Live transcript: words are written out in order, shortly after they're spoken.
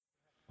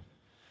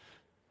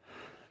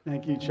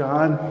Thank you,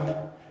 John.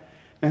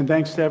 And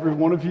thanks to every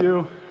one of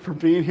you for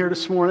being here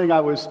this morning.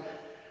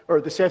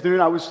 This afternoon,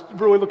 I was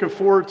really looking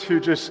forward to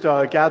just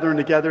gathering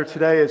together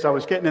today. As I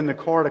was getting in the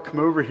car to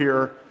come over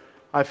here,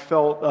 I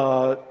felt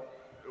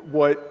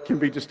what can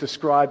be just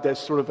described as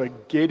sort of a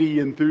giddy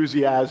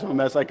enthusiasm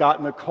as I got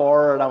in the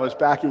car and I was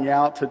backing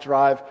out to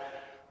drive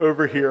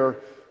over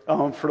here.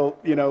 For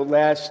the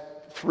last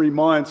 3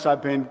 months,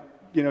 I've been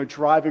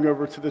driving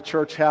over to the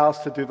church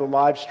house to do the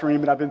live stream,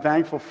 and I've been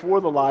thankful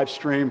for the live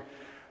stream.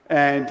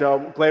 And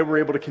glad we're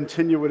able to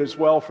continue it as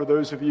well for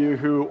those of you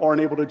who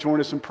aren't able to join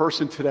us in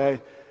person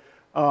today.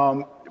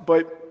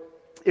 But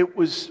it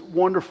was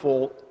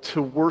wonderful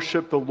to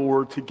worship the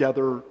Lord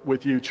together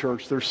with you,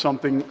 church. There's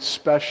something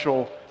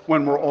special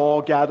when we're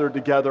all gathered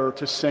together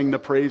to sing the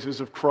praises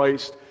of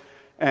Christ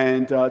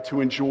and to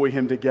enjoy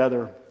Him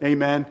together.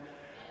 Amen.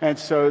 And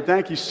so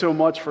thank you so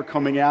much for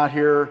coming out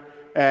here,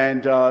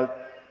 and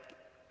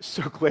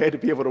so glad to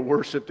be able to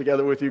worship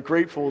together with you.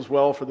 Grateful as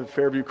well for the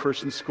Fairview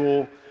Christian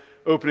School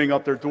opening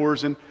up their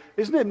doors. And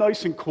isn't it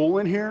nice and cool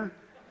in here?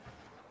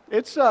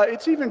 It's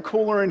even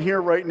cooler in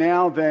here right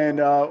now than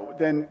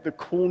the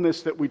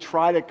coolness that we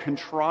try to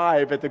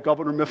contrive at the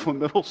Governor Mifflin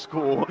Middle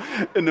School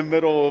in the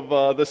middle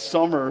of the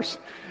summers.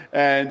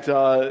 And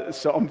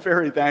so I'm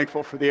very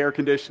thankful for the air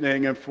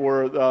conditioning and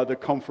for the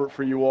comfort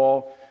for you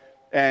all.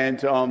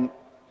 And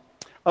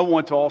I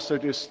want to also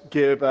just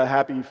give a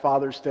happy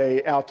Father's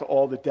Day out to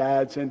all the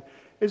dads. And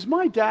is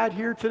my dad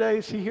here today?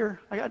 Is he here?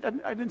 I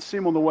didn't see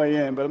him on the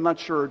way in, but I'm not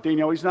sure.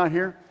 Danielle, he's not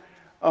here?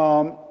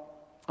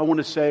 I want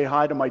to say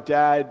hi to my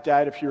dad.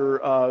 Dad, if you're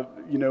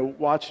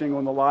watching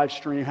on the live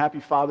stream, happy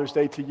Father's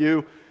Day to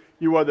you.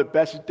 You are the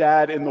best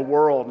dad in the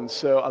world, and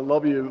so I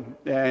love you,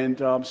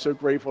 and I'm so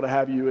grateful to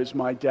have you as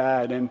my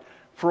dad. And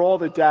for all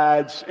the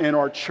dads in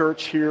our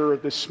church here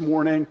this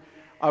morning,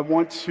 I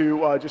want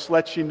to just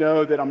let you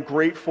know that I'm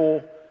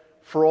grateful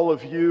for all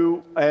of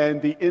you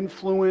and the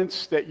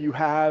influence that you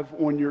have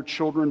on your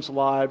children's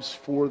lives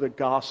for the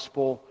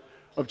gospel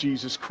of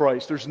Jesus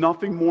Christ. There's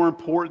nothing more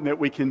important that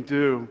we can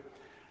do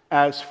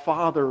as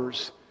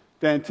fathers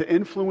than to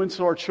influence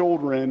our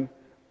children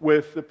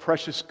with the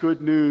precious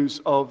good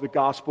news of the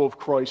gospel of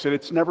Christ. And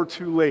it's never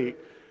too late.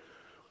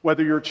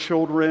 Whether your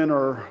children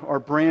are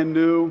brand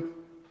new,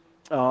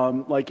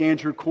 like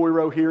Andrew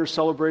Coiro here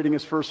celebrating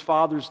his first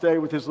Father's Day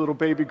with his little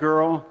baby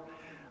girl,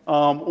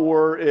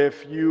 or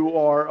if you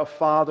are a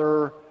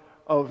father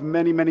of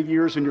many, many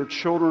years and your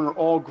children are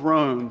all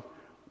grown,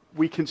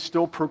 we can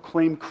still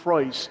proclaim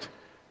Christ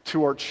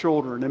to our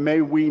children. And may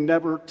we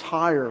never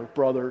tire,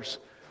 brothers,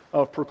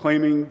 of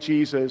proclaiming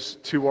Jesus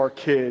to our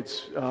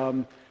kids.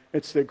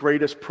 It's the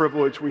greatest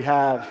privilege we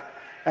have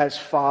as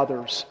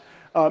fathers.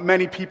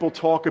 Many people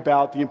talk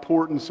about the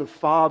importance of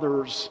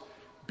fathers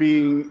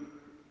being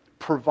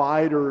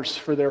providers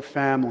for their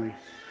family.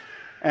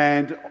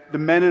 And the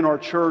men in our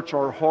church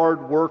are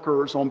hard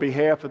workers on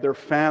behalf of their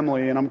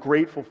family, and I'm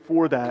grateful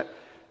for that.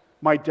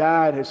 My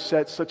dad has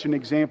set such an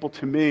example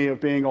to me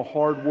of being a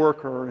hard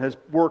worker, has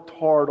worked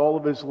hard all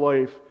of his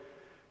life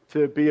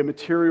to be a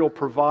material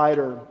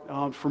provider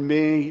for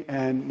me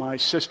and my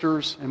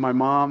sisters and my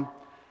mom.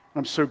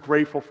 I'm so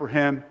grateful for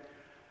him.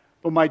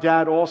 But my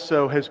dad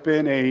also has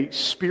been a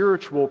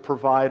spiritual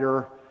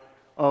provider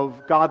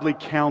of godly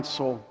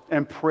counsel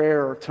and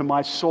prayer to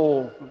my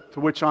soul, to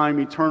which I'm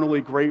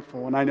eternally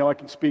grateful. And I know I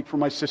can speak for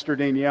my sister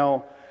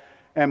Danielle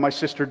and my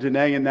sister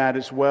Danae in that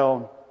as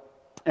well.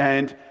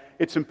 And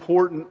it's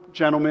important,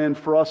 gentlemen,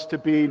 for us to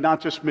be not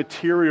just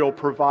material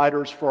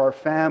providers for our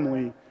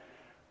family,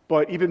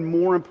 but even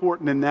more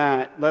important than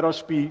that, let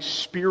us be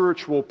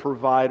spiritual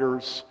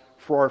providers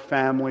for our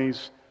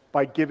families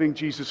by giving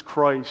Jesus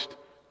Christ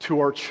to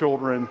our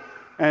children,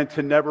 and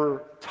to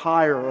never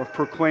tire of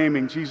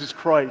proclaiming Jesus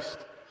Christ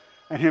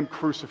and Him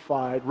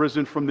crucified,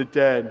 risen from the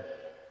dead,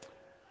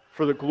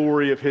 for the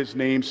glory of His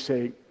name's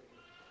sake.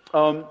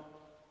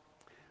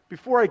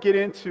 Before I get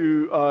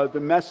into the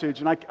message,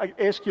 and I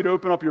ask you to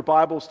open up your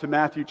Bibles to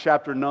Matthew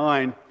chapter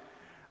 9,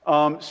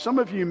 some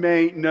of you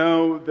may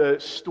know the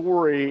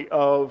story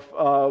of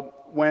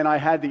when I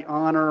had the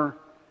honor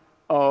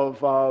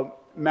of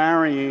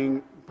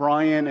marrying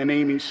Brian and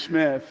Amy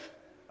Smith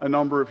a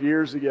number of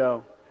years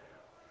ago.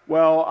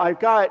 Well, I've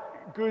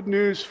got good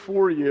news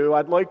for you.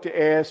 I'd like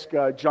to ask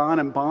John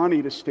and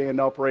Bonnie to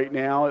stand up right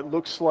now. It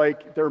looks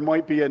like there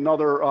might be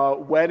another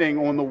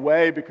wedding on the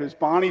way because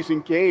Bonnie's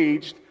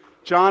engaged.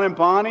 John and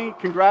Bonnie,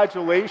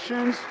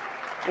 congratulations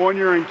on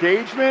your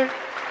engagement.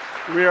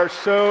 We are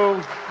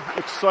so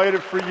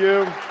excited for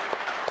you.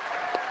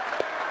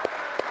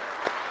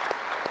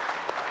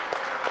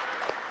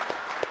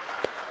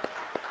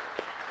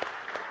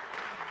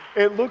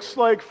 It looks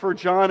like for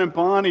John and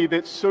Bonnie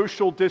that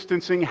social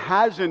distancing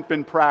hasn't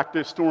been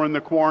practiced during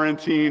the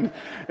quarantine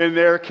in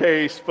their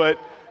case, but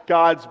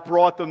God's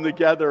brought them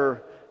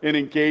together in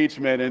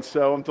engagement. And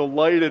so I'm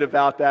delighted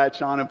about that,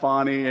 John and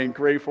Bonnie, and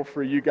grateful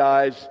for you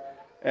guys.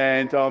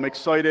 And I'm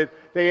excited.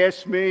 They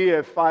asked me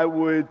if I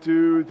would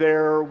do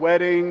their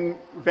wedding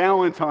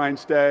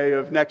Valentine's Day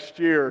of next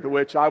year, to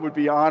which I would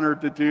be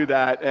honored to do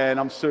that. And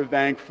I'm so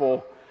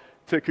thankful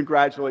to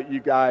congratulate you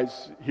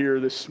guys here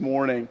this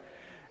morning.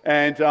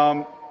 And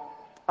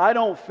I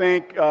don't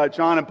think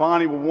John and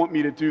Bonnie will want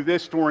me to do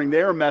this during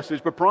their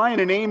message, but Brian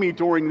and Amy,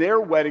 during their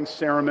wedding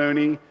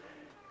ceremony,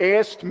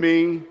 asked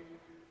me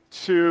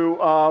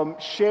to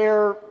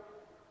share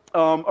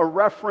a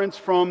reference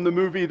from the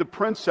movie The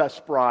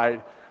Princess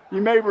Bride.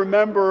 You may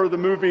remember the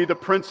movie The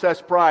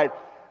Princess Bride.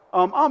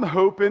 I'm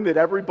hoping that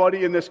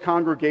everybody in this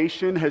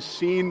congregation has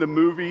seen the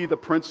movie The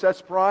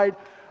Princess Bride.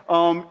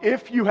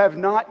 If you have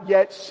not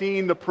yet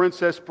seen The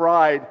Princess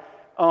Bride,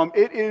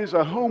 it is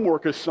a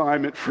homework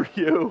assignment for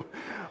you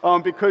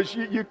because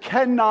you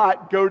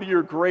cannot go to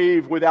your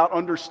grave without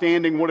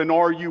understanding what an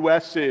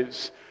RUS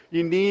is.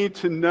 You need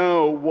to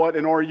know what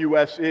an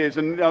RUS is.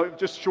 And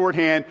just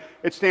shorthand,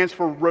 it stands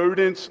for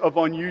rodents of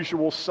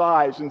unusual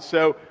size. And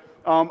so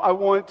I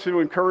want to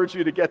encourage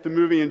you to get the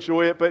movie,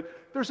 enjoy it. But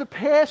there's a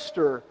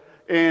pastor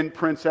in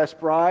Princess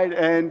Bride,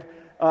 and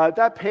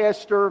that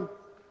pastor,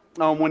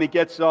 when he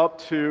gets up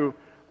to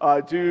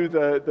do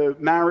the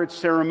marriage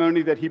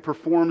ceremony that he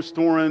performs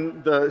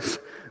during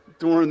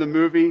the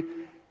movie,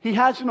 he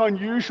has an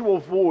unusual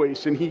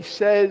voice, and he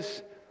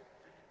says,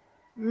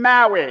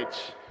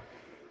 "Marriage.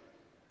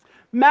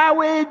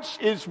 Marriage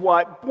is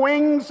what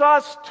brings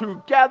us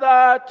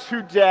together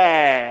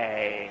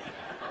today."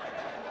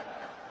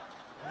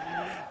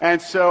 And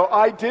so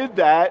I did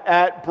that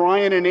at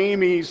Brian and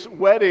Amy's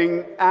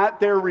wedding at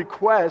their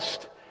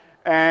request.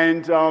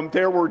 And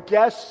there were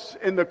guests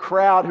in the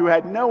crowd who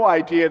had no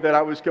idea that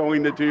I was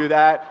going to do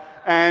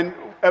that. And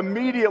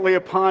immediately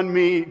upon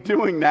me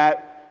doing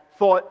that,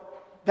 thought,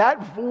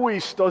 that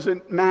voice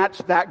doesn't match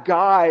that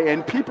guy.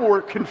 And people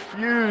were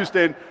confused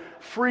and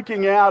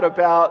freaking out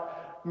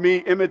about me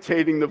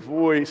imitating the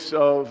voice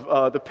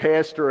of the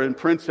pastor in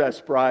Princess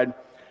Bride.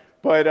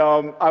 But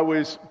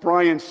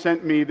Brian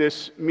sent me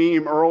this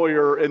meme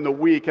earlier in the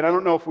week, and I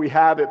don't know if we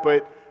have it,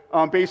 but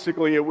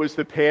basically it was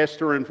the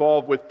pastor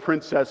involved with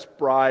Princess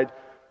Bride,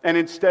 and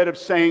instead of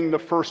saying the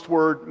first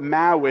word,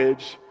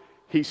 marriage,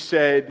 he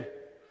said,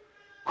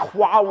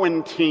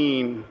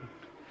 quarantine.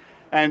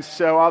 And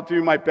so I'll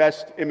do my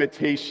best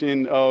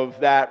imitation of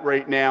that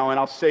right now, and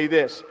I'll say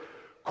this,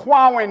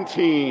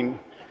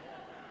 quarantine.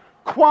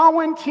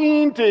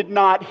 Quarantine did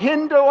not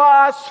hinder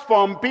us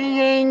from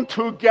being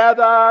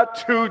together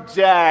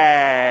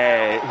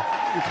today.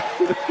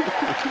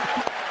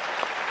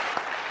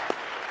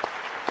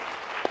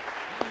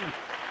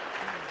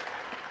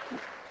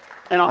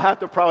 And I'll have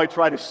to probably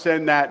try to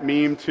send that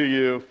meme to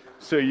you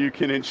so you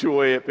can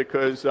enjoy it,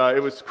 because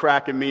it was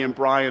cracking me and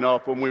Brian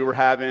up when we were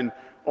having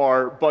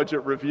our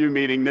budget review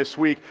meeting this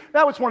week.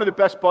 That was one of the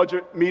best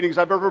budget meetings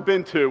I've ever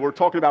been to. We're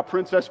talking about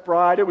Princess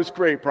Bride. It was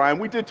great, Brian.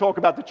 We did talk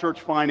about the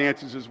church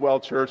finances as well,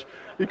 church.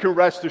 You can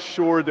rest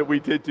assured that we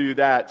did do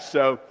that.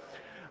 So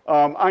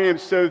I am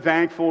so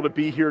thankful to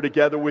be here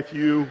together with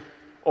you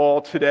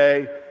all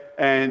today,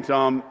 and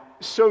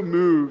so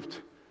moved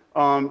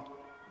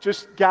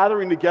just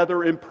gathering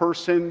together in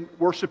person,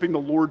 worshiping the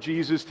Lord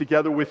Jesus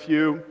together with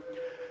you.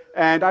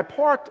 And I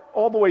parked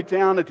all the way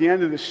down at the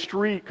end of the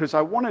street because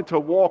I wanted to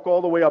walk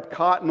all the way up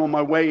Cotton on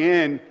my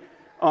way in,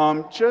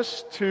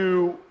 just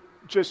to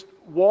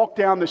walk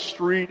down the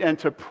street and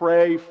to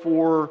pray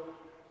for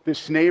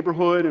this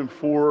neighborhood and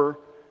for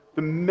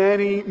the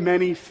many,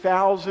 many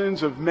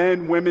thousands of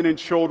men, women, and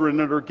children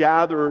that are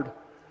gathered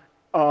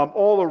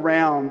all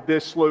around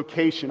this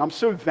location. I'm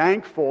so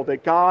thankful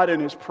that God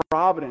in His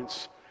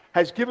providence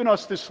has given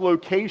us this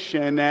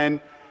location and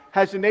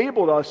has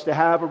enabled us to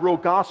have a real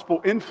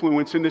gospel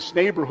influence in this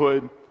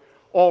neighborhood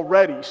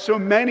already. So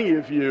many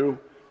of you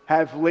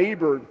have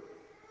labored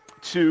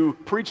to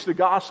preach the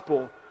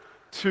gospel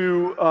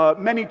to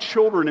many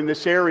children in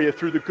this area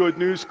through the Good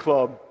News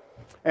Club.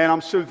 And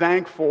I'm so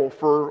thankful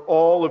for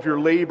all of your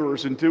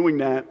labors in doing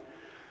that.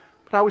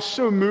 But I was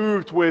so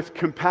moved with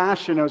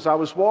compassion as I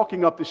was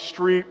walking up the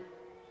street,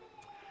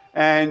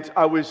 and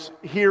I was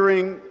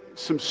hearing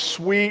some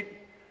sweet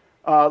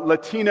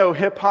Latino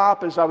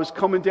hip-hop as I was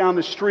coming down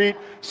the street.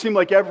 Seemed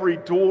like every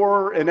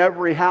door in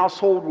every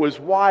household was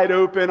wide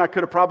open. I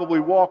could have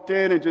probably walked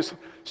in and just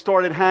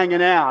started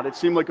hanging out. It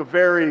seemed like a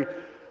very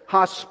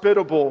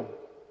hospitable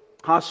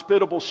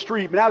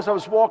street. But as I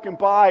was walking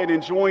by and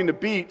enjoying the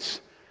beats,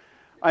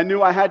 I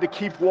knew I had to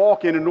keep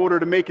walking in order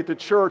to make it to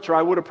church, or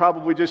I would have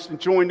probably just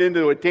joined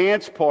into a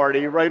dance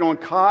party right on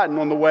Cotton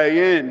on the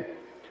way in.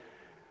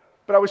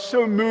 But I was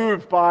so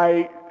moved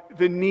by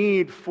the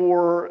need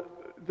for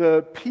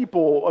the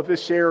people of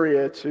this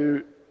area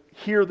to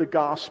hear the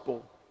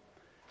gospel.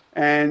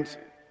 And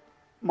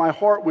my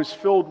heart was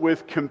filled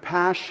with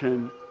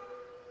compassion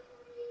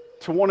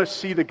to want to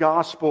see the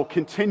gospel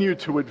continue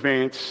to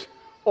advance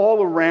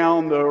all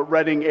around the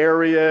Reading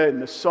area, in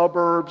the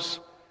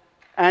suburbs,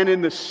 and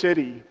in the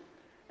city.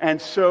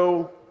 And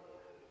so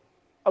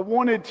I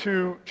wanted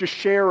to just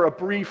share a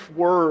brief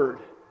word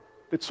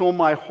that's on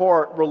my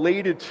heart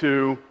related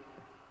to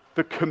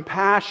the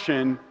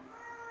compassion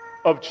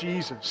of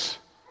Jesus.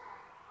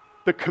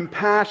 The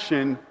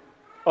compassion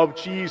of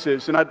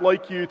Jesus. And I'd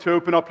like you to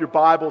open up your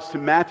Bibles to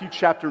Matthew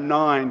chapter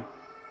 9.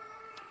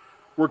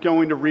 We're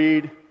going to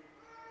read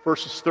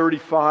verses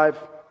 35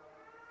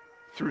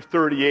 through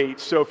 38.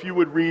 So if you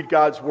would read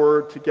God's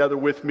word together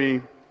with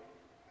me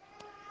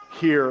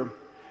here.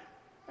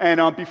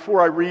 And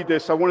before I read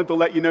this, I wanted to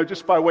let you know,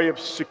 just by way of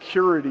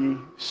security,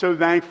 so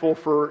thankful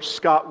for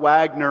Scott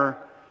Wagner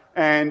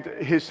and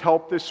his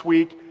help this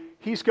week.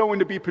 He's going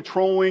to be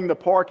patrolling the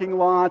parking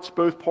lots,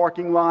 both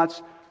parking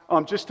lots,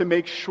 just to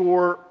make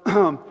sure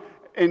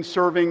in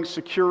serving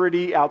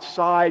security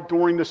outside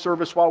during the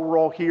service while we're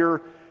all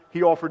here.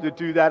 He offered to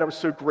do that. I was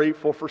so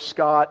grateful for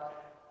Scott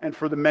and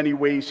for the many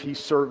ways he's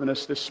serving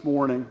us this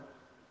morning.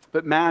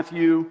 But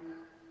Matthew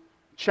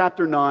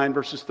chapter 9,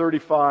 verses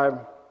 35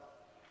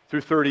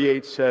 through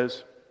 38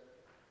 says,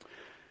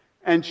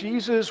 "And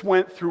Jesus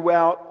went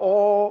throughout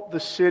all the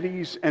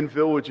cities and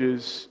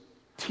villages,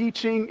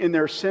 teaching in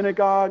their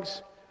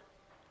synagogues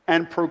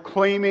and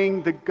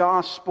proclaiming the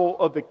gospel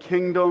of the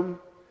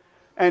kingdom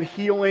and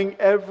healing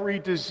every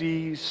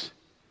disease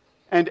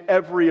and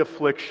every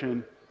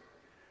affliction.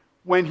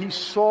 When he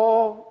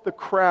saw the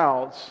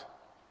crowds,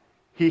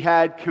 he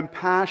had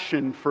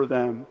compassion for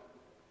them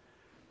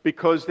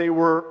because they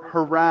were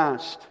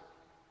harassed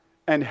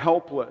and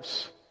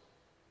helpless,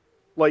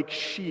 like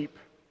sheep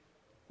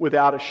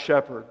without a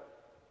shepherd.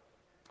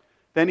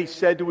 Then he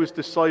said to his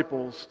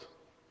disciples,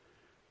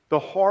 'The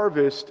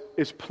harvest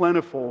is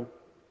plentiful,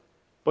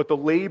 but the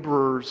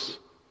laborers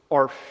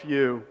are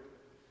few.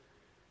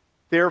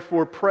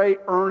 Therefore pray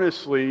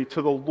earnestly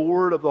to the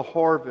Lord of the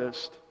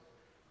harvest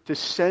to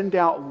send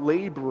out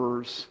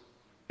laborers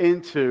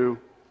into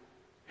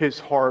his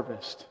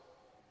harvest.'"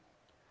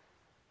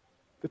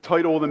 The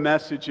title of the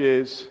message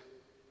is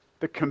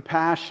 "The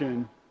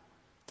Compassion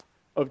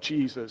of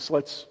Jesus."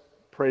 Let's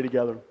pray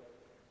together.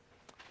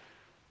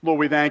 Lord,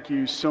 we thank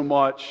you so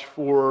much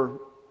for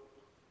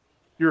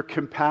your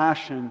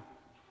compassion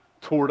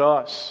toward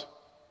us.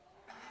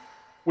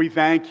 We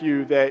thank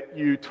you that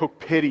you took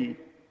pity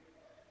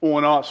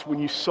on us when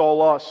you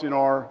saw us in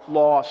our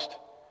lost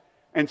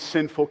and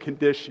sinful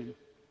condition.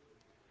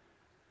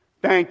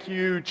 Thank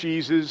you,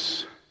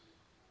 Jesus,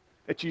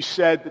 that you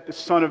said that the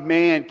Son of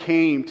Man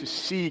came to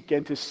seek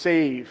and to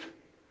save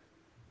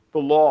the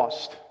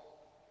lost.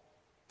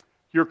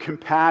 Your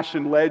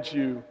compassion led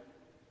you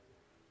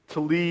to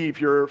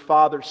leave your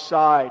Father's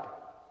side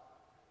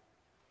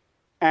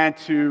and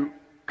to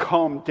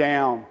come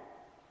down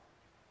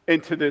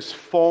into this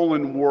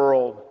fallen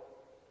world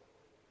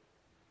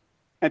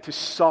and to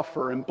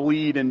suffer and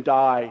bleed and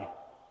die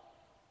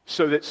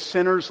so that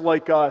sinners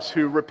like us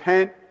who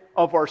repent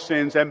of our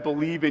sins and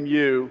believe in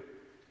you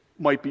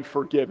might be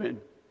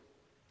forgiven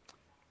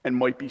and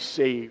might be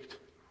saved.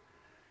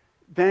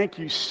 Thank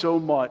you so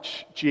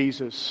much,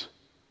 Jesus,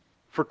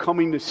 for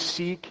coming to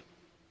seek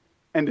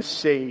and to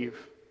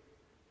save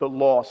the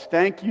lost.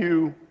 Thank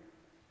you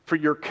for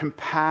your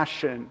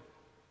compassion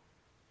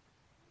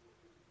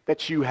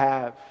that you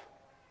have.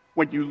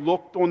 When you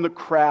looked on the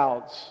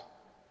crowds,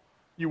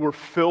 you were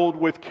filled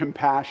with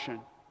compassion.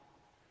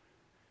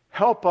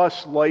 Help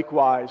us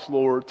likewise,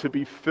 Lord, to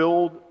be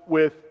filled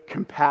with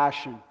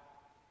compassion.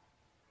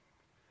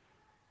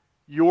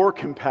 Your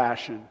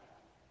compassion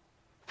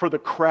for the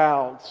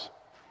crowds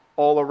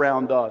all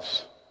around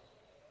us.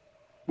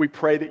 We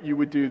pray that you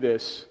would do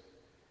this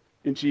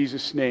in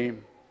Jesus'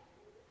 name.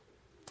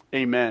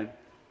 Amen.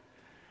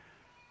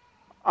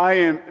 I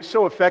am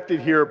so affected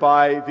here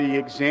by the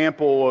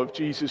example of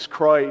Jesus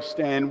Christ,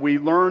 and we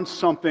learn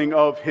something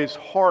of his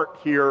heart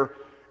here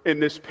in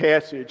this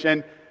passage.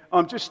 And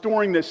just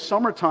during this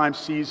summertime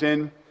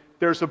season,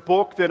 there's a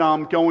book that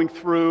I'm going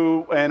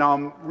through and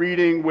I'm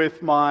reading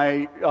with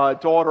my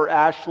daughter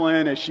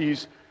Ashlyn as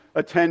she's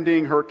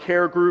attending her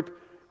care group.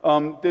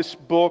 This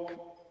book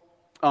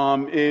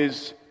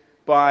is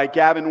by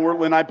Gavin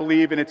Ortlund, I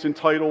believe, and it's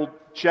entitled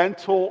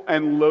Gentle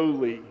and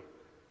Lowly.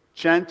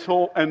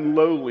 Gentle and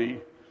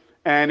Lowly.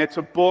 And it's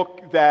a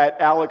book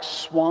that Alex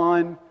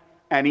Swan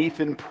and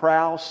Ethan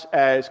Prowse,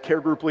 as care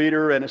group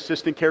leader and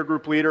assistant care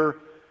group leader,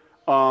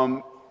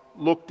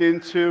 looked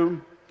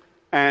into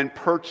and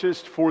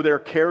purchased for their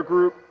care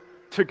group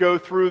to go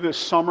through this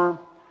summer.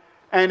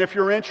 And if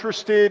you're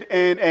interested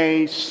in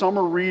a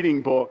summer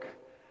reading book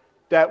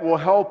that will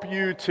help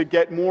you to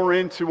get more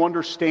into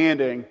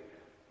understanding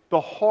the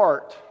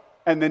heart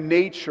and the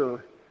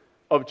nature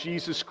of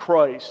Jesus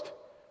Christ,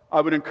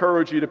 I would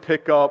encourage you to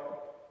pick up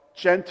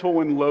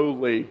Gentle and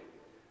Lowly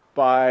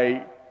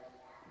by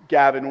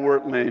Gavin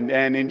Ortlund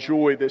and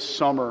enjoy this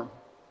summer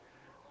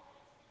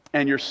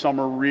and your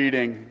summer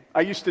reading.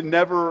 I used to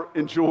never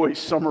enjoy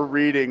summer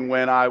reading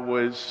when I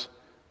was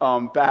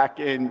back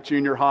in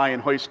junior high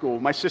and high school.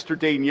 My sister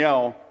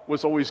Danielle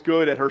was always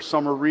good at her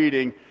summer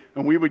reading,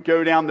 and we would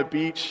go down the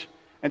beach,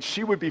 and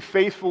she would be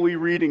faithfully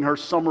reading her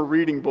summer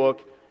reading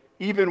book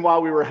even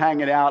while we were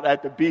hanging out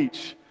at the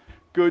beach.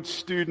 Good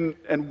student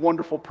and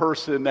wonderful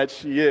person that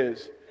she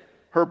is.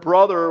 Her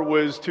brother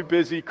was too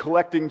busy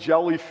collecting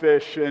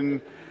jellyfish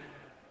and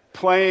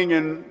playing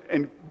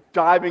and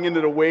diving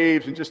into the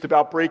waves and just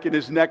about breaking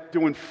his neck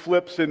doing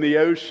flips in the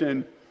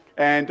ocean.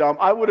 And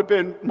I would have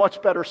been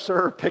much better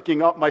served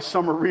picking up my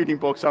summer reading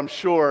books, I'm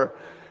sure.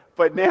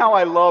 But now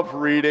I love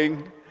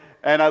reading,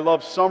 And I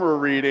love summer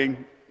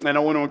reading, and I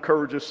want to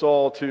encourage us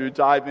all to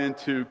dive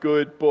into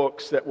good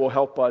books that will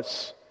help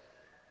us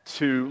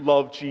to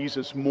love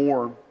Jesus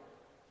more.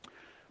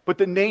 But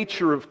the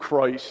nature of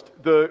Christ,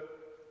 the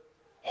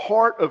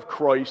heart of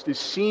Christ, is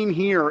seen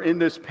here in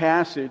this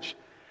passage.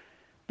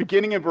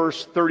 Beginning in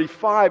verse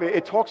 35,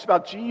 it talks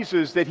about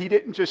Jesus, that he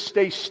didn't just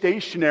stay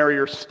stationary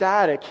or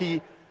static.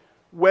 He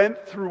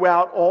went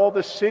throughout all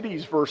the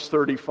cities, verse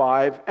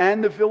 35,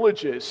 and the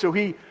villages. So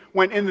he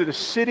went into the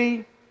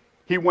city,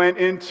 he went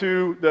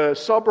into the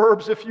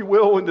suburbs, if you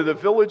will, into the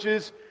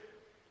villages,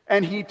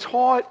 and he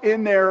taught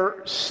in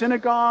their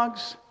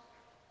synagogues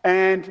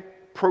and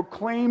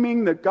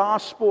proclaiming the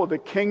gospel of the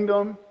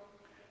kingdom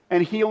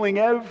and healing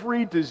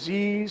every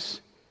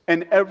disease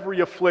and every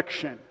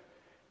affliction.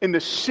 In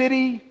the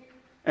city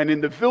and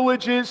in the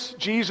villages,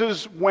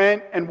 Jesus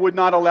went and would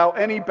not allow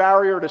any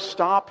barrier to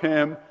stop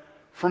him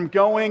from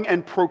going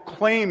and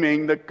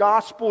proclaiming the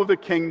gospel of the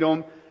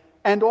kingdom.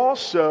 And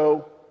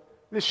also,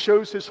 this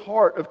shows his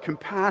heart of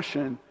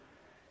compassion,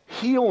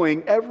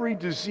 healing every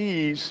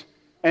disease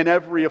and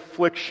every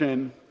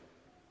affliction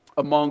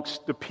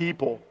amongst the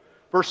people.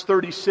 Verse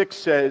 36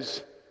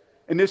 says,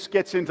 and this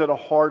gets into the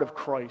heart of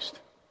Christ,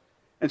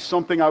 and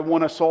something I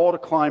want us all to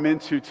climb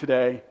into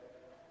today.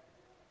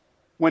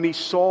 When he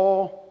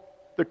saw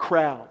the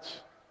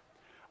crowds,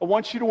 I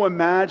want you to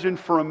imagine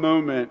for a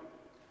moment,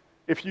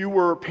 if you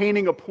were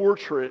painting a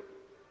portrait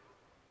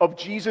of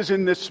Jesus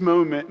in this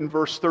moment in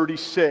verse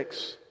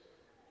 36,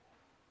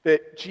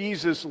 that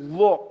Jesus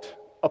looked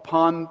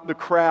upon the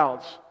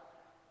crowds,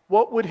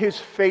 what would his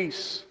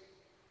face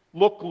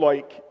look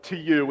like to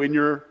you in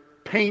your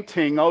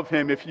painting of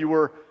him, if you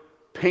were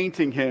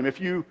painting him?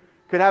 If you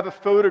could have a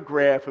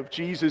photograph of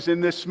Jesus in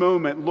this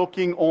moment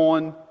looking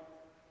on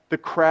the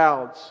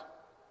crowds,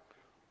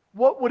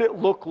 what would it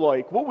look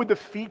like? What would the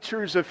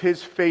features of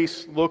his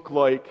face look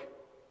like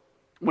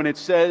when it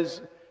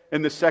says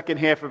in the second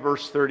half of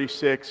verse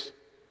 36,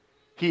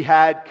 he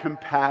had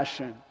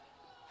compassion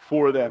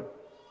for them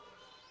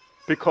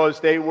because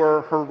they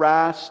were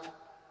harassed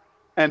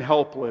and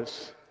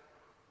helpless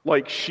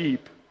like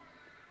sheep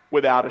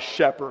without a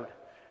shepherd?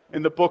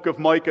 In the book of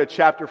Micah,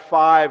 chapter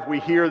 5, we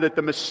hear that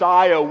the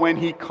Messiah, when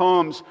he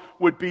comes,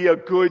 would be a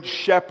good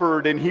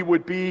shepherd, and he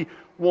would be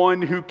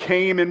one who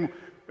came and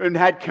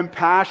had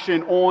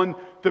compassion on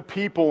the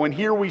people. And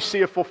here we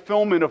see a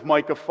fulfillment of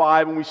Micah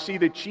 5, and we see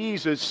that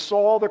Jesus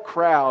saw the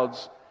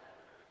crowds,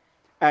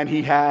 and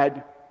he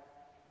had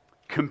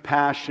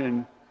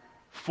compassion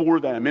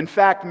for them. In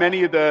fact,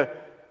 many of the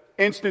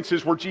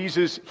instances where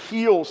Jesus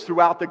heals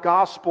throughout the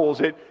Gospels,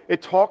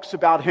 it talks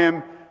about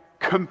him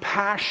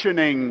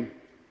compassioning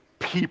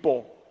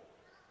people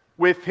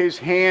with his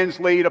hands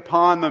laid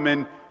upon them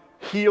and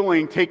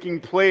healing taking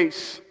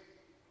place.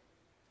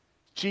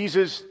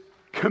 Jesus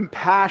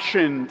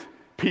compassioned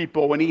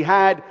people, and he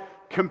had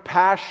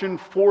compassion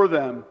for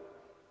them.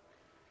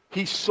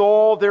 He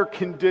saw their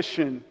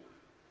condition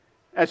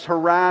as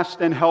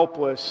harassed and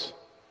helpless.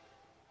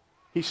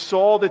 He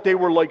saw that they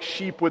were like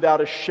sheep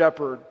without a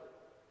shepherd,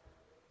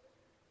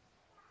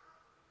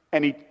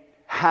 and he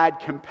had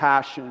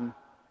compassion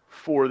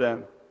for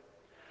them.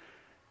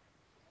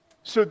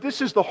 So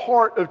this is the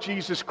heart of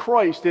Jesus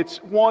Christ.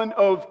 It's one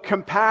of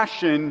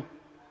compassion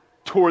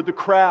toward the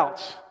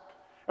crowds.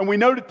 And we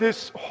know that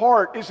this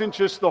heart isn't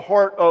just the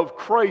heart of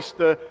Christ,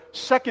 the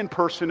second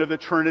person of the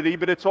Trinity,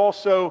 but it's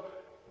also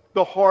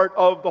the heart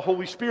of the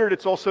Holy Spirit.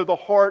 It's also the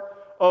heart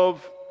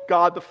of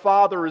God the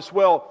Father as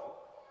well.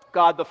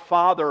 God the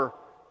Father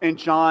in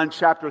John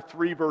chapter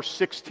 3, verse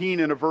 16,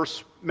 in a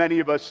verse many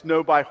of us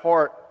know by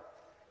heart,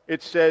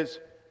 it says,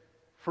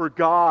 "For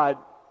God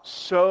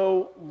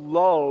so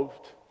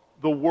loved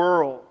the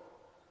world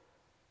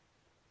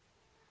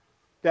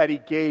that he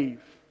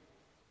gave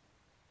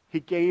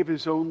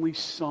his only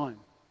Son."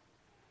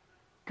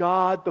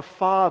 God the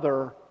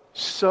Father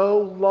so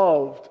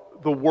loved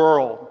the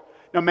world.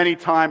 Now, many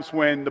times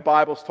when the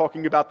Bible's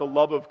talking about the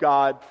love of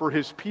God for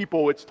his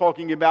people, it's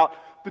talking about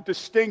the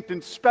distinct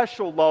and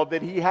special love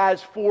that he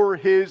has for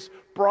his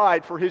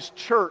bride, for his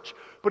church.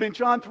 But in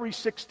John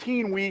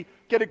 3:16, we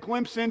get a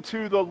glimpse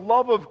into the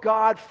love of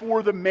God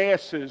for the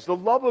masses, the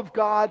love of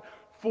God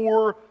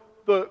for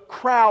the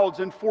crowds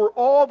and for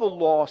all the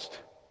lost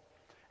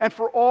and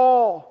for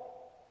all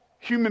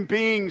human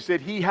beings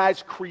that he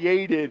has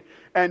created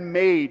and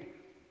made.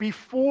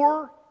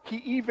 Before he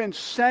even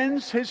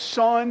sends his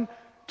Son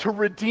to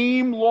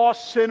redeem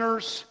lost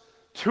sinners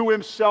to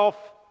himself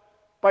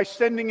by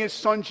sending his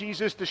Son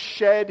Jesus to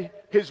shed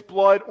his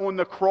blood on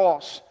the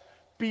cross,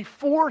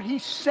 before he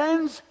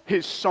sends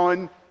his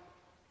Son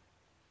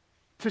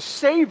to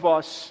save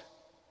us,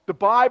 the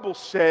Bible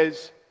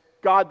says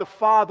God the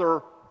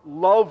Father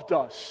loved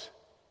us.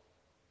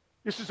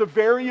 This is a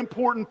very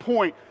important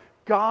point.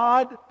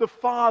 God the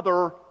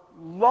Father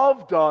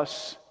loved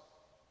us,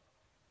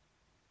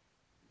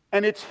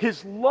 and it's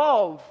his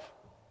love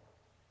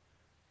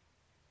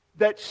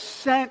that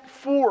sent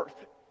forth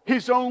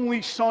his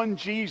only Son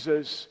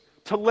Jesus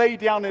to lay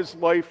down his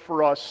life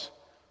for us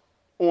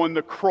on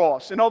the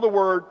cross. In other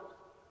words,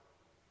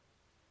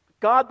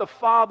 God the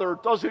Father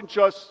doesn't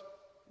just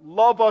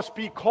love us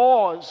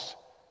because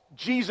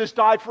Jesus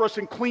died for us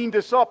and cleaned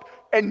us up,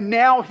 and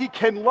now he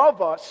can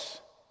love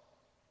us.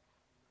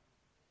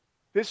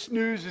 This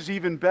news is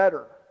even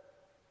better.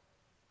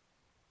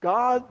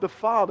 God the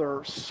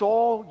Father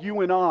saw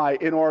you and I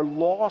in our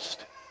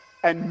lost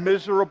and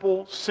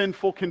miserable,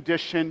 sinful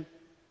condition,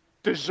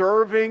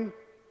 deserving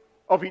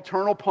of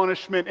eternal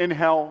punishment in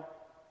hell.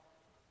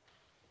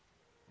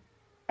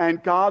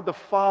 And God the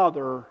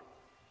Father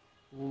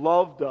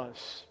loved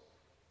us.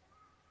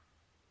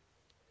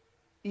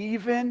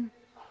 Even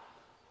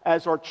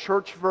as our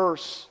church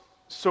verse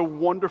so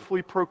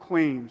wonderfully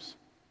proclaims,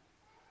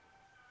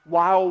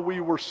 while we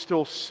were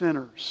still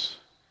sinners.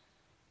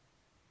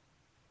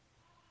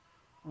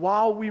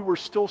 While we were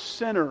still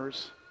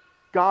sinners,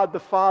 God the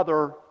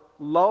Father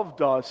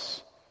loved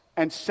us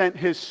and sent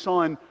his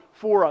Son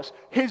for us.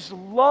 His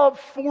love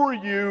for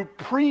you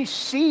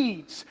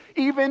precedes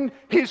even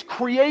his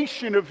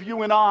creation of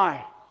you and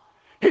I.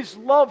 His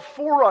love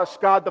for us,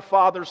 God the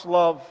Father's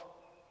love,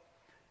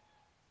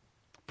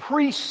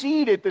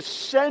 preceded the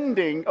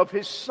sending of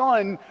his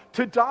Son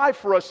to die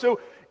for us. So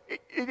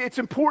it's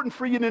important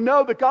for you to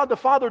know that God the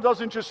Father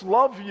doesn't just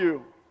love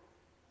you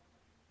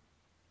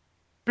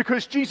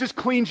because Jesus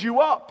cleans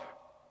you up.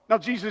 Now,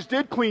 Jesus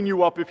did clean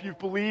you up if you've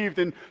believed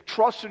and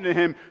trusted in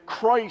him.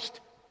 Christ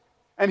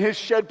and his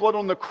shed blood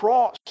on the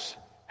cross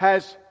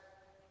has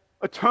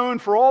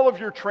atoned for all of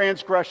your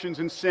transgressions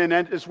and sin,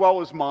 and as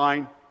well as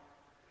mine.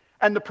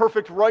 And the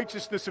perfect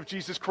righteousness of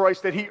Jesus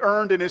Christ that he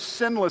earned in his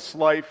sinless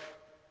life,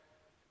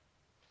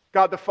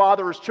 God the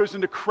Father has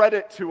chosen to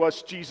credit to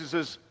us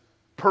Jesus'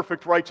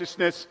 perfect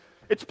righteousness.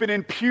 It's been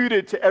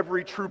imputed to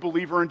every true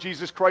believer in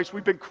Jesus Christ.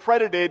 We've been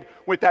credited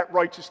with that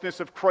righteousness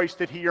of Christ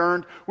that he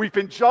earned. We've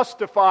been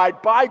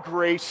justified by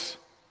grace.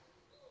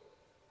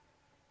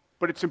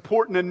 But it's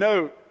important to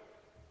note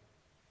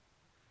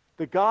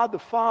that God the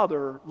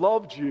Father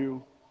loved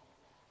you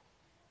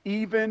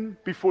even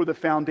before the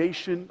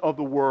foundation of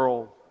the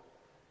world.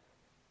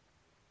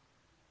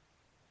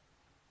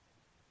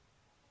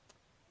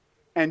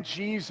 And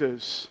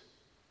Jesus,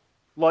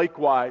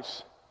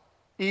 likewise,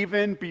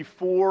 even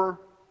before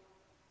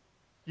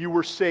you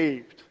were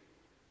saved,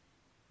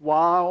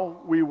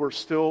 while we were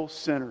still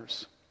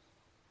sinners,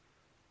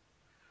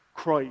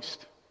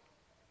 Christ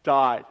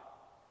died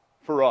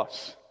for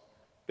us.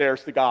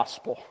 There's the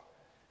gospel.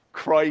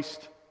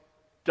 Christ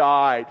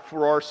died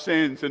for our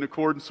sins in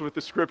accordance with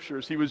the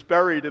Scriptures. He was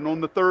buried, and on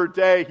the third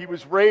day, he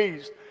was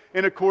raised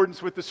in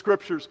accordance with the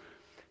Scriptures.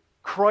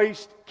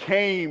 Christ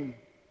came,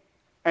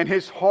 and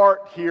his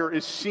heart here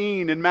is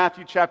seen in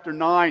Matthew chapter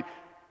 9,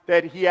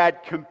 that he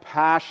had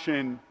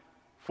compassion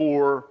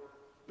for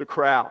the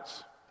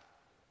crowds.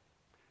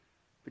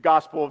 The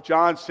Gospel of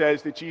John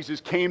says that Jesus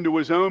came to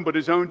his own, but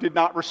his own did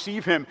not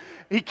receive him.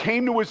 He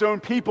came to his own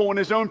people, and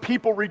his own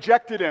people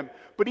rejected him,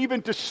 but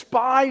even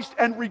despised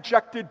and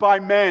rejected by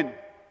men.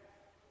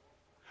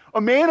 A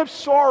man of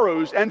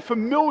sorrows and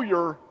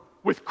familiar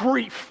with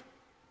grief.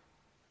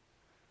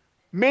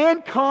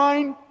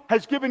 Mankind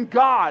has given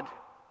God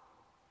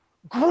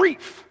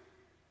grief.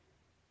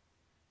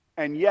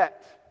 And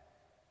yet,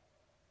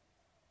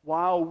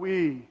 while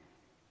we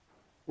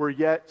were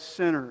yet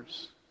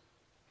sinners,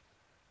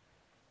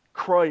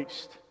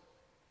 Christ,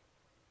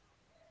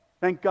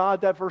 thank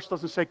God that verse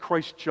doesn't say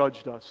Christ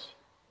judged us.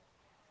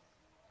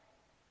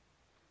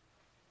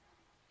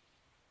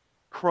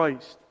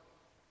 Christ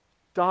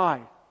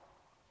died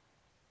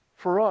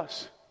for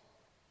us.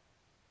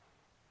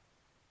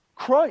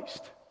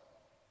 Christ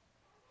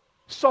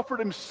suffered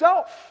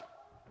himself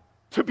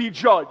to be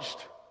judged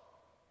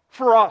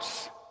for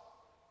us.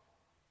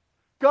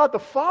 God the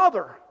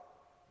Father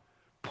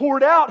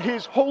poured out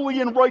his holy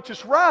and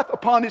righteous wrath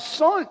upon his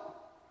Son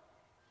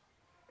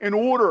in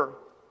order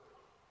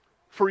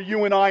for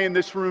you and I in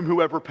this room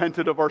who have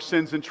repented of our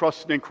sins and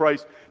trusted in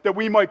Christ, that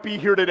we might be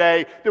here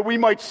today, that we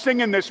might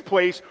sing in this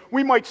place,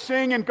 we might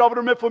sing in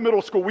Governor Mifflin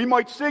Middle School, we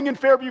might sing in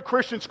Fairview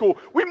Christian School,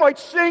 we might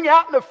sing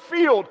out in the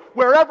field,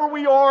 wherever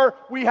we are,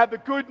 we have the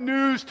good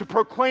news to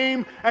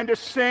proclaim and to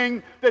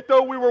sing that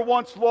though we were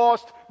once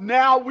lost,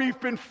 now we've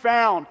been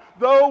found.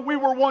 Though we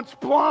were once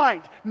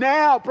blind,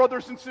 now,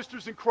 brothers and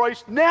sisters in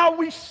Christ, now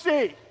we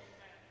see.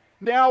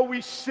 Now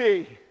we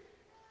see.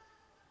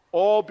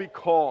 All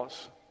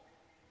because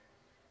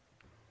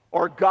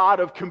our God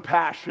of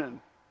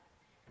compassion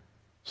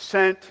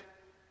sent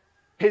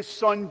his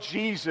Son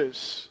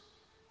Jesus,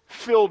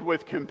 filled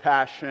with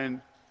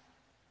compassion,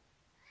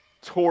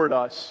 toward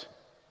us.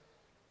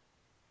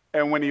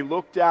 And when he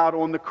looked out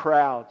on the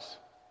crowds,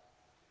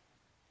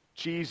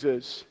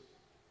 Jesus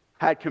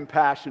had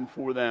compassion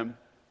for them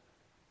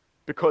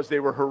because they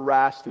were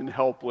harassed and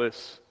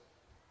helpless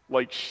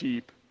like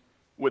sheep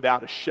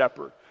without a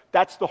shepherd.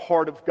 That's the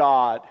heart of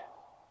God.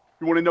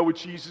 You want to know what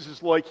Jesus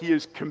is like? He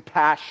is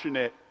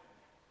compassionate.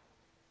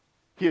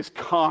 He is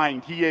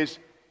kind. He is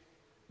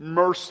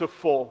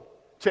merciful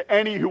to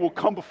any who will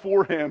come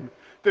before him,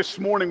 this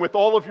morning with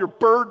all of your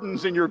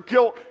burdens and your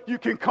guilt, you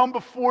can come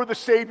before the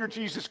Savior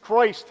Jesus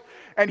Christ,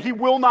 and He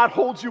will not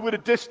hold you at a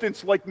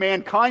distance like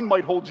mankind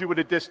might hold you at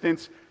a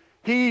distance.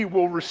 He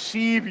will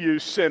receive you,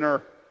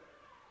 sinner.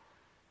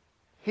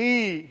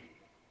 He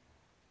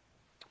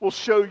will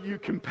show you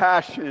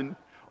compassion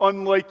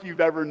unlike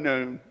you've ever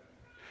known.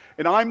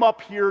 And I'm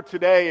up here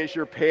today as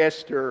your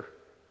pastor,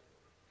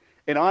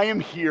 and I am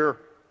here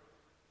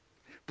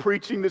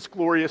preaching this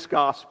glorious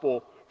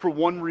gospel for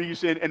one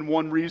reason and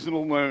one reason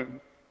alone.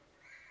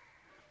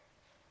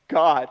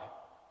 God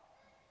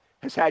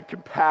has had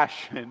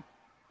compassion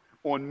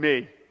on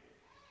me.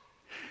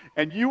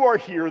 And you are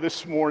here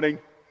this morning,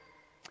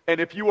 and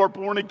if you are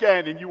born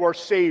again and you are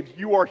saved,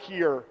 you are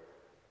here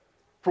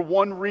for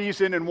one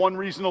reason and one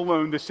reason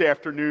alone this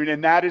afternoon,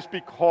 and that is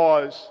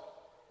because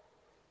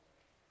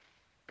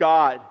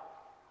God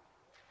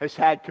has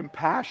had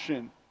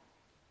compassion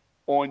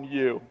on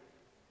you.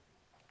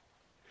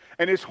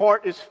 And His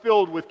heart is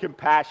filled with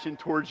compassion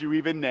towards you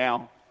even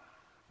now,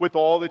 with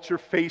all that you're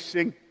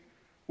facing,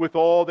 with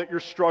all that you're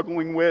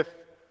struggling with.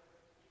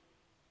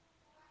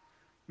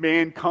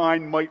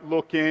 Mankind might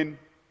look in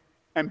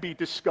and be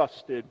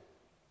disgusted.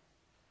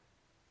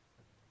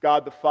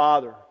 God the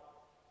Father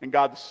and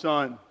God the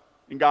Son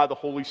and God the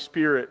Holy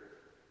Spirit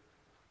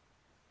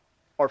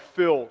are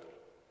filled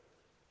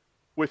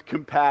with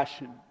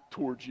compassion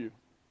towards you.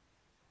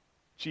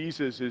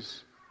 Jesus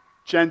is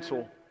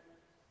gentle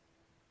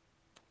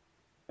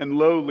and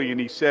lowly, and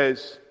He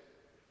says,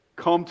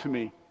 "Come to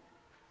me,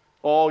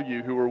 all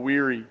you who are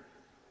weary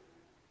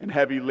and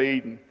heavy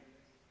laden,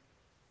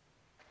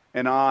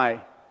 and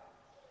I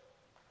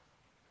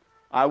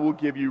will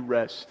give you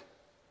rest."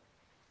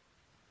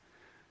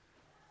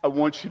 I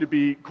want you to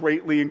be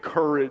greatly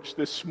encouraged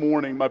this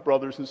morning, my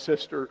brothers and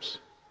sisters.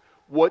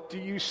 What do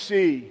you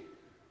see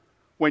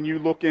when you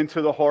look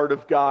into the heart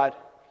of God?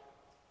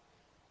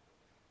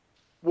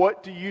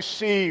 What do you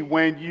see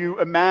when you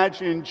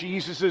imagine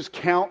Jesus'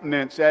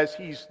 countenance as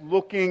He's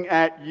looking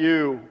at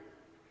you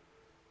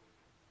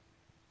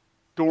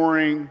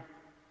during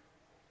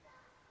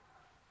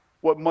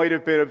what might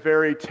have been a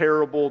very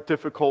terrible,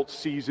 difficult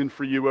season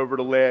for you over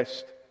the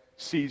last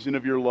season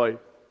of your life?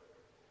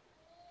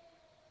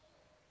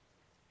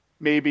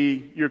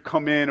 Maybe you're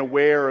come in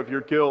aware of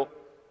your guilt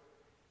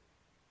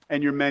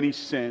and your many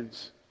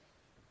sins.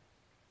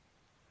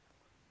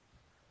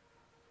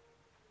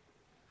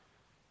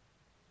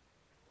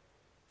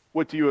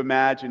 What do you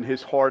imagine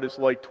His heart is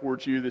like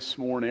towards you this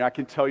morning? I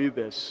can tell you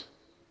this.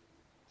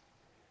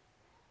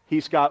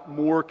 He's got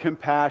more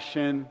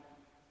compassion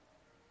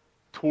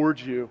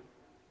towards you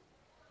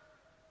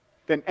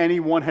than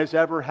anyone has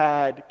ever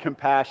had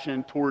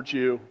compassion towards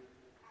you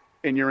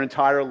in your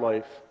entire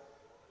life.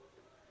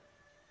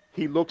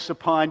 He looks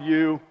upon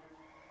you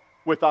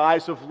with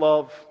eyes of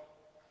love,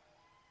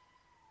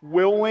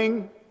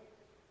 willing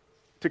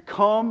to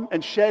come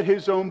and shed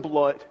His own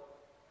blood.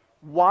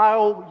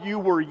 While you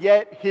were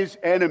yet His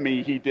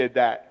enemy, He did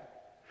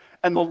that.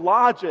 And the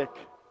logic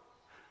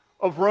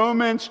of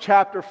Romans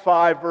chapter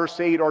 5, verse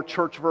 8, our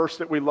church verse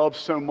that we love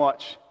so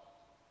much,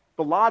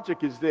 the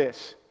logic is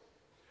this.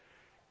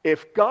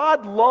 If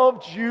God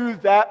loved you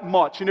that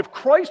much, and if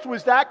Christ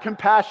was that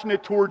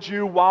compassionate towards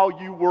you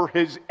while you were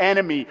His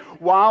enemy,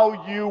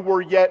 while you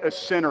were yet a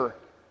sinner,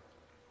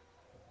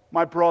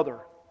 my brother,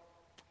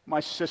 my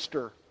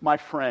sister, my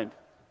friend,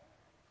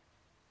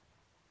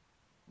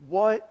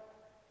 what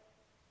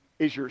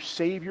is your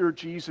Savior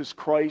Jesus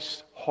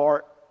Christ's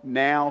heart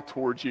now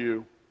towards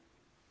you?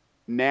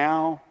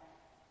 Now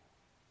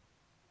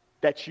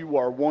that you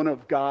are one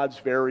of God's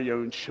very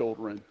own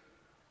children.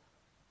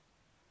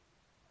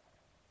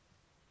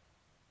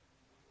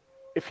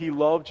 If He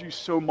loved you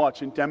so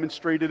much and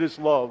demonstrated His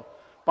love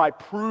by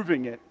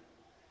proving it,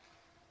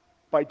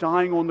 by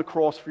dying on the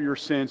cross for your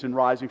sins and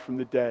rising from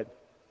the dead,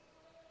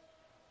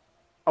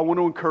 I want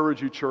to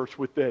encourage you, church,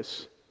 with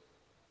this.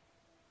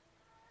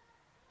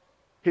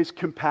 His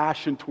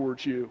compassion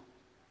towards you,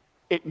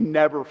 it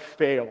never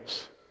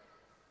fails.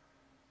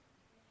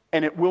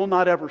 And it will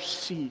not ever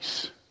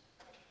cease.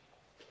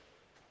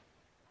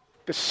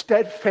 The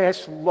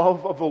steadfast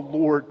love of the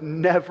Lord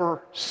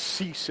never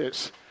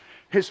ceases.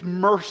 His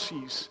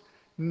mercies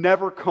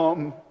never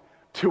come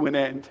to an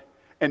end.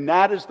 And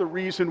that is the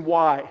reason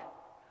why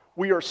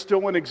we are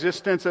still in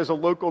existence as a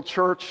local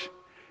church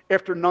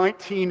after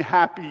 19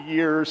 happy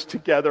years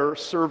together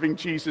serving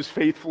Jesus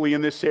faithfully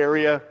in this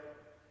area.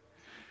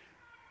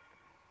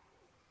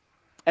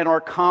 And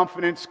our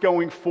confidence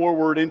going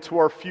forward into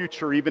our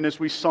future, even as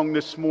we sung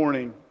this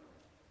morning,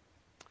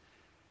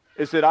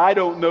 is that I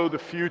don't know the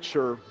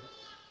future,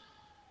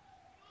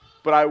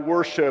 but I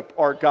worship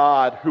our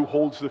God who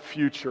holds the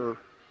future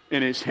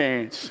in His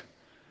hands.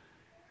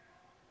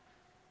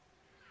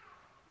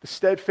 The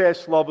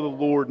steadfast love of the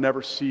Lord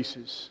never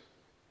ceases,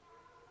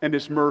 and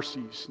His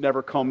mercies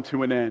never come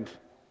to an end.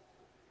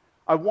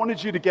 I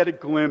wanted you to get a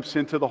glimpse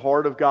into the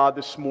heart of God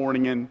this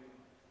morning, and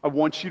I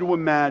want you to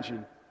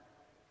imagine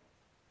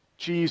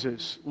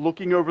Jesus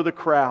looking over the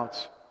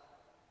crowds,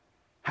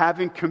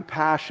 having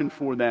compassion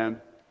for them,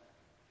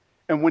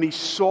 And when he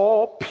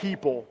saw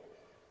people,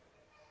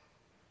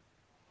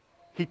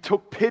 he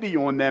took pity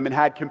on them and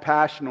had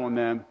compassion on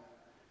them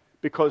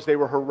because they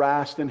were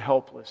harassed and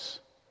helpless,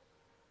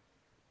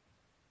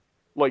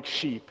 like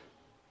sheep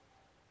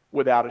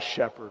without a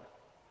shepherd.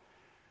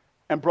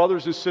 And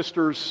brothers and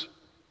sisters,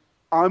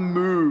 I'm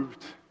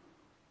moved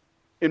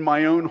in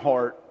my own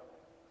heart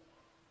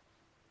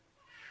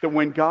that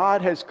when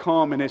God has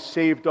come and has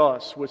saved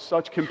us with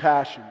such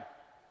compassion,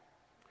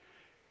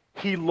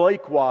 he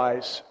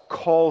likewise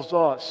calls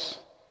us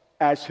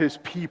as his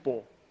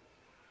people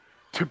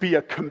to be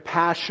a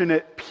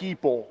compassionate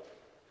people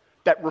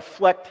that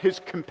reflect his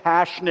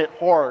compassionate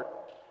heart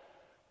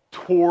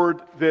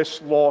toward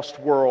this lost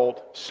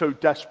world so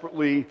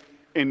desperately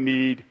in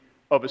need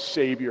of a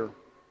Savior.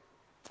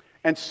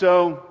 And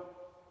so,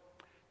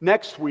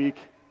 next week,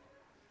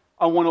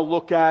 I want to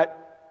look at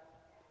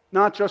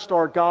not just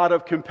our God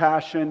of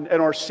compassion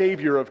and our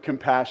Savior of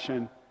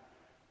compassion,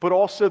 but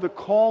also the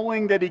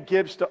calling that he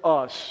gives to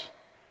us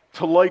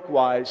to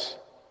likewise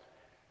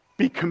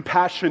be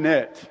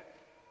compassionate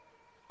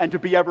and to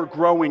be ever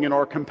growing in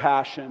our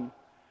compassion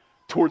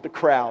toward the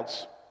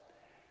crowds.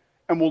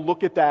 And we'll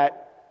look at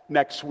that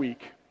next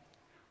week.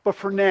 But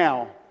for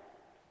now,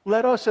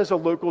 let us as a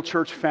local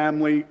church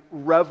family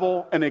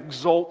revel and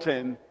exult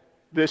in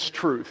this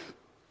truth.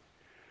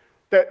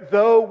 That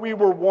though we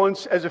were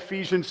once, as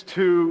Ephesians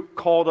 2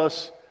 called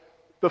us,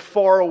 the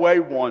faraway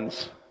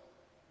ones,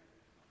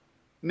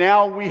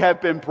 now we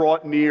have been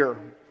brought near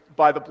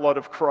by the blood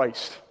of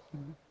Christ.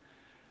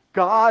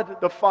 God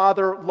the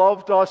Father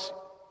loved us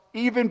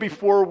even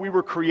before we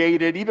were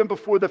created, even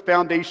before the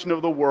foundation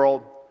of the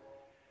world.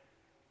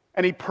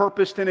 And he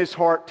purposed in his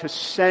heart to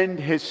send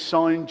his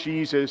Son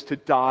Jesus to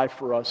die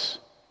for us,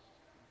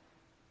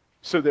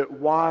 so that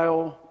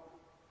while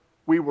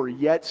we were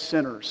yet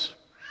sinners,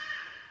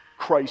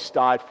 Christ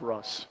died for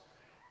us.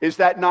 Is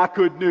that not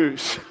good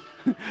news?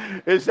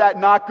 Is that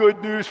not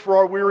good news for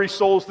our weary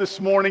souls this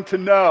morning to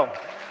know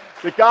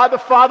that God the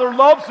Father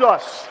loves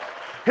us?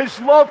 His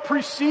love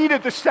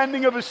preceded the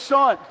sending of his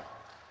Son.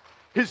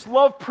 His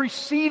love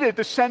preceded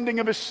the sending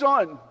of his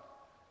Son.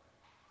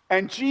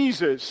 And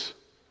Jesus,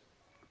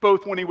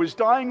 both when he was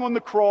dying on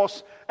the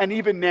cross and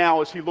even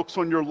now as he looks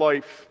on your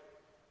life,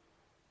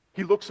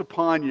 he looks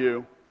upon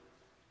you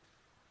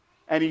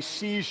and he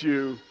sees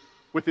you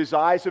with his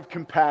eyes of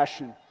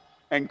compassion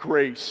and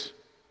grace.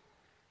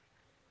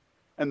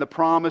 And the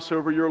promise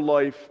over your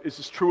life is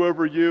as true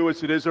over you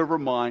as it is over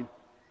mine.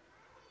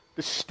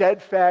 The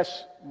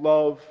steadfast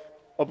love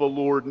of the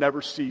Lord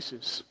never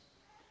ceases.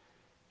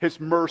 His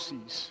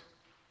mercies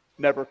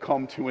never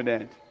come to an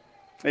end.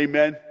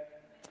 Amen.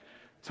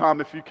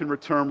 Tom, if you can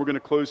return, we're going to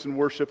close in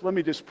worship. Let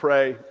me just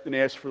pray and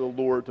ask for the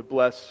Lord to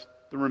bless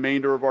the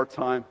remainder of our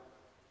time.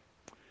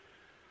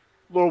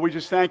 Lord, we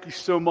just thank you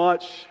so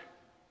much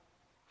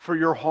for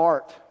your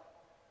heart.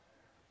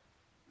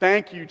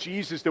 Thank you,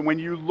 Jesus, that when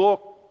you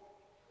look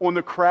on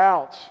the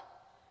crowds,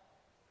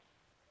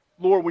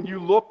 Lord, when you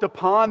looked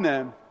upon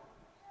them,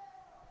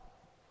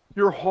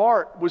 your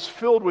heart was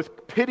filled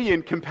with pity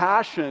and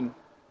compassion.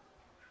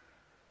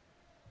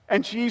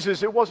 And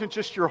Jesus, it wasn't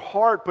just your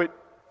heart, but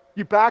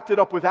you backed it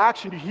up with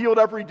action. You healed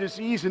every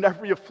disease and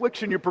every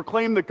affliction. You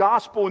proclaimed the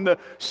gospel in the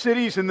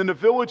cities and in the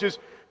villages.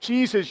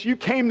 Jesus, you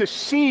came to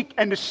seek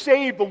and to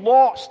save the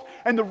lost.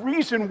 And the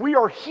reason we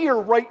are here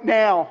right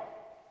now,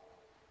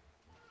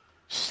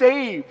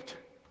 saved,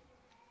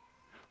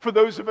 for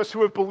those of us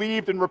who have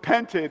believed and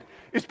repented,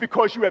 is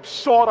because you have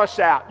sought us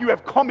out. You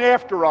have come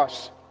after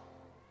us.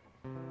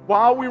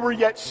 While we were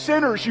yet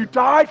sinners, you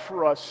died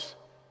for us.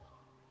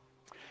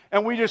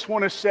 And we just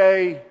want to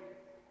say,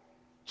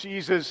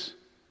 Jesus,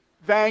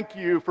 thank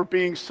you for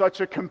being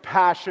such a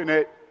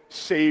compassionate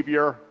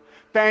Savior.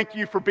 Thank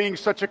you for being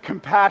such a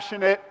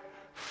compassionate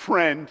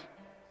friend.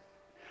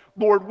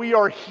 Lord, we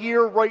are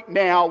here right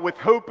now with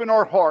hope in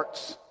our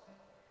hearts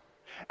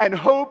and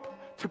hope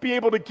to be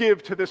able to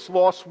give to this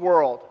lost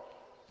world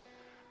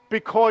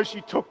because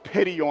you took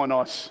pity on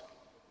us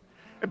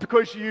and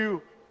because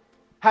you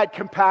had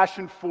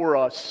compassion for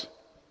us.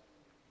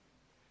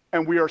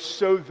 And we are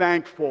so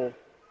thankful,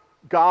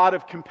 God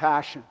of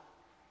compassion,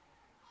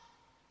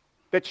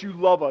 that you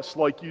love us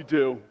like you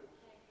do.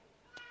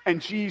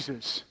 And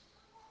Jesus,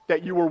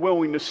 that you were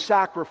willing to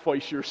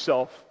sacrifice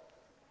yourself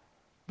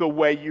the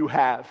way you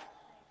have.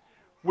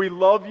 We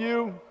love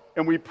you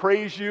and we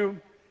praise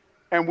you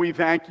and we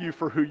thank you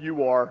for who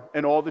you are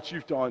and all that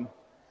you've done.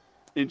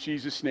 In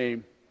Jesus'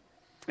 name,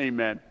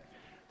 amen.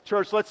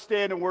 Church, let's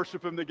stand and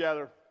worship him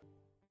together.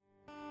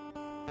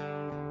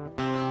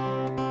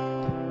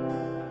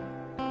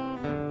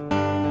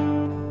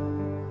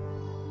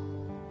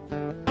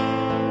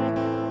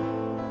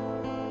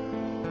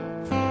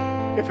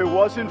 If it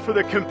wasn't for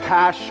the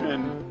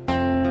compassion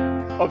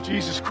of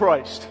Jesus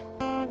Christ,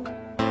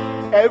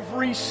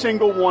 every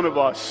single one of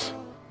us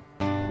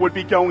would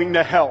be going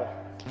to hell.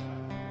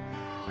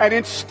 And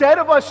instead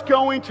of us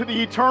going to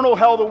the eternal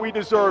hell that we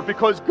deserve,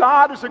 because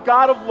God is a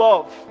God of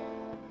love,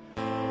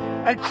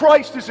 and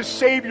Christ is a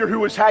Savior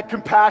who has had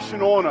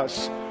compassion on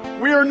us,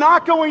 we are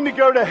not going to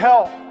go to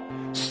hell.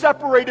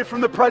 separated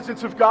from the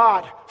presence of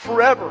God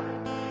forever.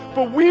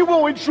 But we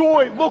will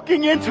enjoy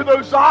looking into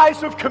those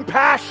eyes of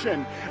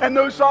compassion and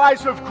those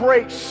eyes of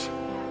grace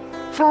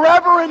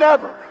forever and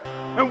ever,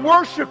 and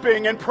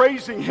worshiping and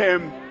praising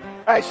him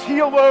as he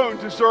alone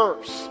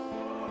deserves.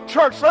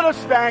 Church, let us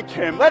thank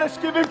him. Let us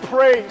give him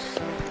praise.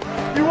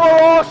 You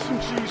are awesome,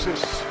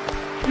 Jesus.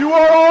 You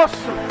are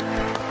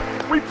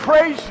awesome. We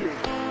praise you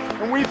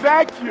and we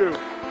thank you.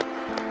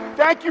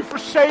 Thank you for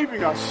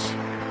saving us.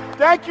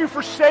 Thank you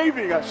for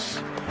saving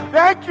us.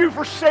 Thank you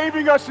for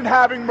saving us and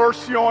having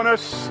mercy on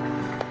us.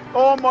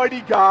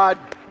 Almighty God,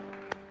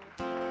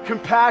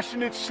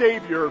 compassionate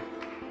Savior,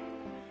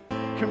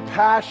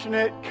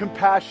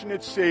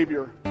 compassionate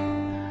Savior.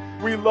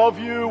 We love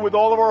you with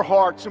all of our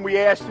hearts, and we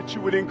ask that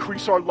you would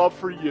increase our love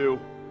for you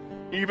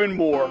even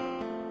more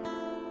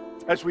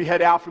as we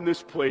head out from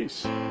this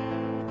place.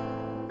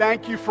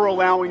 Thank you for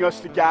allowing us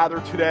to gather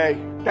today.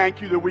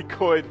 Thank you that we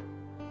could.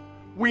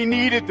 We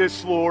needed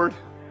this, Lord,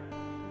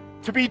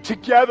 to be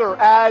together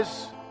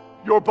as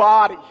your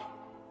body,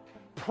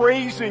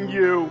 praising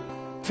you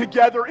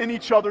together in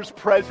each other's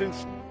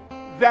presence.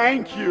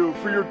 Thank you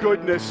for your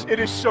goodness. It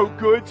is so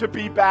good to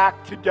be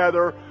back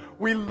together.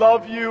 We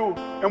love you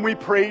and we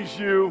praise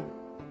you,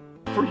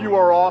 for you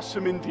are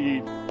awesome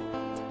indeed.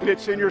 And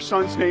it's in your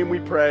Son's name we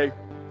pray.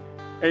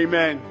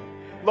 Amen.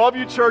 Love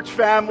you, church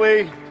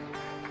family.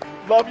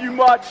 Love you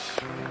much.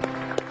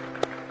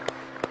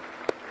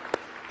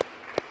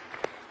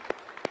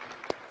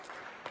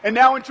 And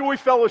now enjoy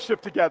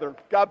fellowship together.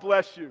 God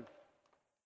bless you.